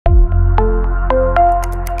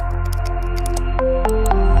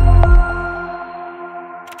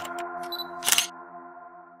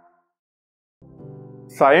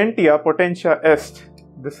Scientia potentia est,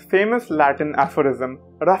 this famous Latin aphorism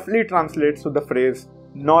roughly translates to the phrase,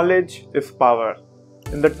 knowledge is power.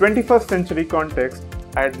 In the 21st century context,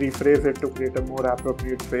 I'd rephrase it to create a more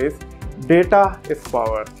appropriate phrase, data is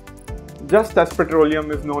power. Just as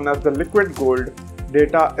petroleum is known as the liquid gold,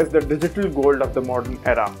 data is the digital gold of the modern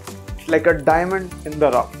era. It's like a diamond in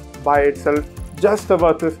the rough, by itself just a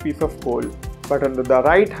worthless piece of coal, but under the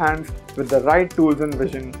right hands with the right tools and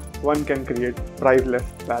vision, one can create priceless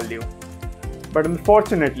value. But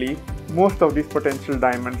unfortunately, most of these potential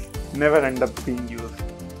diamonds never end up being used.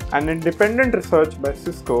 An independent research by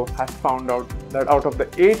Cisco has found out that out of the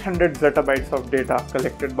 800 zettabytes of data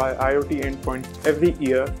collected by IoT endpoints every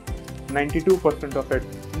year, 92% of it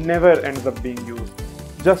never ends up being used,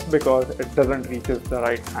 just because it doesn't reach the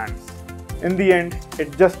right hands. In the end,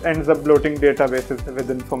 it just ends up bloating databases with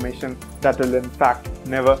information that will in fact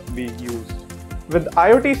never be used. With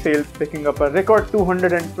IoT sales picking up a record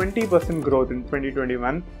 220% growth in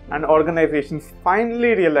 2021 and organizations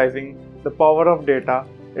finally realizing the power of data,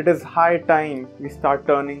 it is high time we start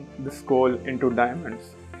turning this coal into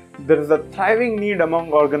diamonds. There is a thriving need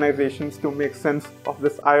among organizations to make sense of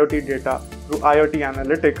this IoT data through IoT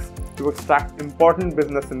analytics to extract important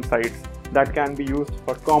business insights that can be used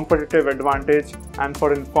for competitive advantage and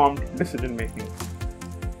for informed decision making.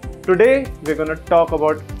 Today, we're going to talk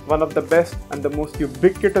about one of the best and the most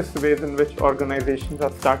ubiquitous ways in which organizations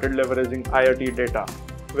have started leveraging IoT data,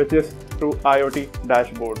 which is through IoT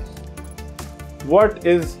dashboards. What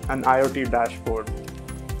is an IoT dashboard?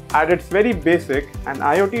 At its very basic, an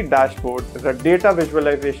IoT dashboard is a data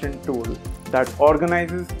visualization tool that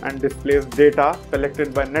organizes and displays data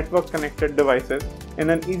collected by network-connected devices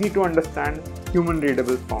in an easy-to-understand,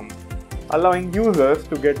 human-readable form, allowing users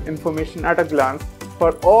to get information at a glance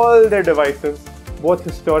for all their devices, both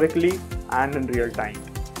historically and in real time.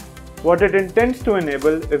 What it intends to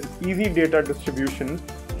enable is easy data distribution,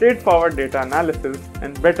 straightforward data analysis,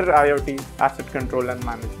 and better IoT asset control and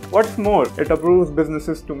management. What's more, it approves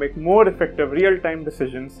businesses to make more effective real-time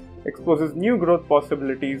decisions, exposes new growth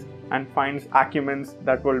possibilities, and finds acumens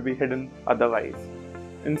that will be hidden otherwise.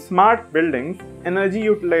 In smart buildings, energy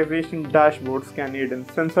utilization dashboards can aid in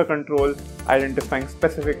sensor control, identifying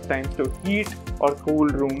specific times to heat or cool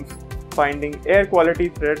rooms, finding air quality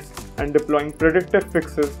threats, and deploying predictive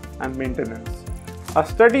fixes and maintenance. A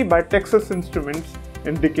study by Texas Instruments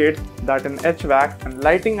indicates that in HVAC and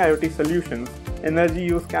lighting IoT solutions, energy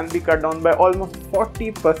use can be cut down by almost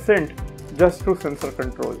 40% just through sensor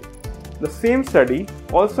control. The same study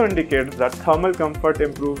also indicates that thermal comfort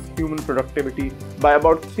improves human productivity by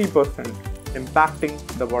about 3%, impacting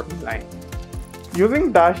the bottom line.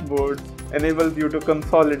 Using dashboards enables you to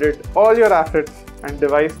consolidate all your assets and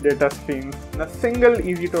device data streams in a single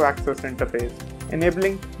easy-to-access interface,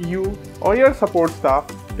 enabling you or your support staff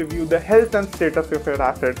to view the health and status of your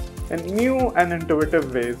assets in new and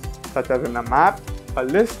intuitive ways, such as in a map, a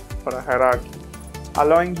list, or a hierarchy,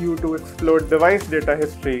 allowing you to explore device data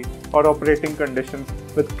history or operating conditions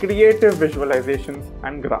with creative visualizations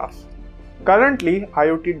and graphs. Currently,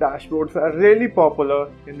 IoT dashboards are really popular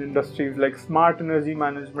in industries like smart energy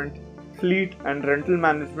management, fleet and rental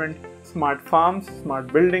management, smart farms,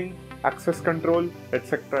 smart building, access control,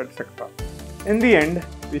 etc. etc. In the end,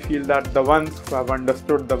 we feel that the ones who have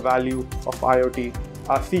understood the value of IoT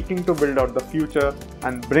are seeking to build out the future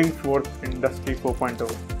and bring forth Industry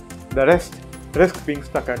 4.0. The rest risk being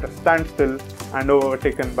stuck at a standstill and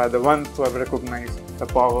overtaken by the ones who have recognized the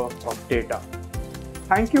power of data.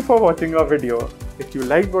 Thank you for watching our video. If you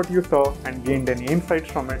liked what you saw and gained any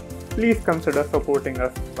insights from it, please consider supporting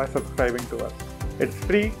us by subscribing to us. It's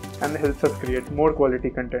free and helps us create more quality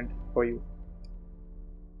content for you.